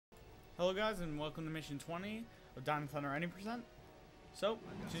Hello guys and welcome to mission 20 of Dino 90%. So,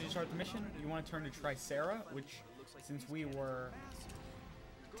 as soon as you start the mission, you want to turn to Tricera, which, since we were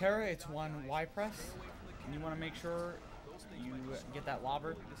Terra, it's one Y press, and you want to make sure you get that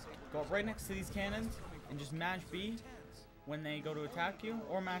lobber. Go up right next to these cannons, and just mash B when they go to attack you,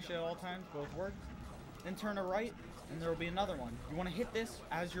 or mash it at all times, both works. Then turn to right, and there will be another one. You want to hit this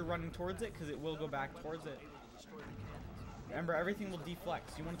as you're running towards it, because it will go back towards it. Remember, everything will deflect.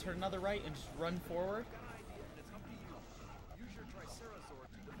 So you want to turn another right and just run forward.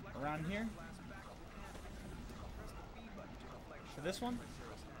 Around here. For this one.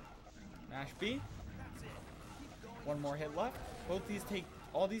 Mash B. One more hit left. Both these take,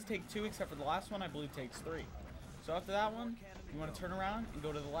 all these take 2 except for the last one I believe takes 3. So after that one, you want to turn around and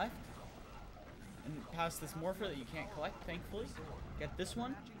go to the left. And pass this morpher that you can't collect, thankfully. Get this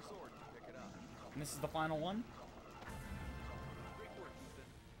one. And this is the final one.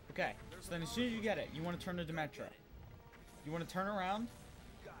 Okay, so then as soon as you get it, you want to turn to Demetro. You want to turn around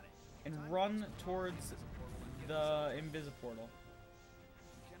and run towards the Invisiportal,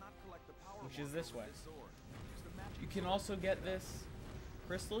 which is this way. You can also get this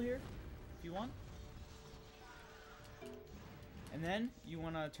crystal here, if you want. And then you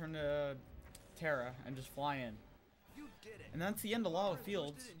want to turn to Terra and just fly in. And that's the end of Lava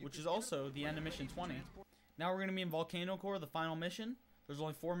Fields, which is also the end of Mission 20. Now we're going to be in Volcano Core, the final mission. There's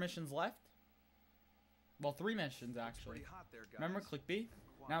only 4 missions left. Well, 3 missions actually. Remember, click B.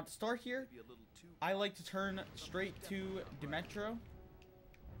 Now to start here, I like to turn straight to Demetro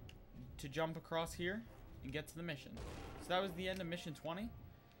to jump across here and get to the mission. So that was the end of Mission 20.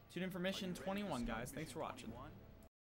 Tune in for Mission 21, guys. Thanks for watching.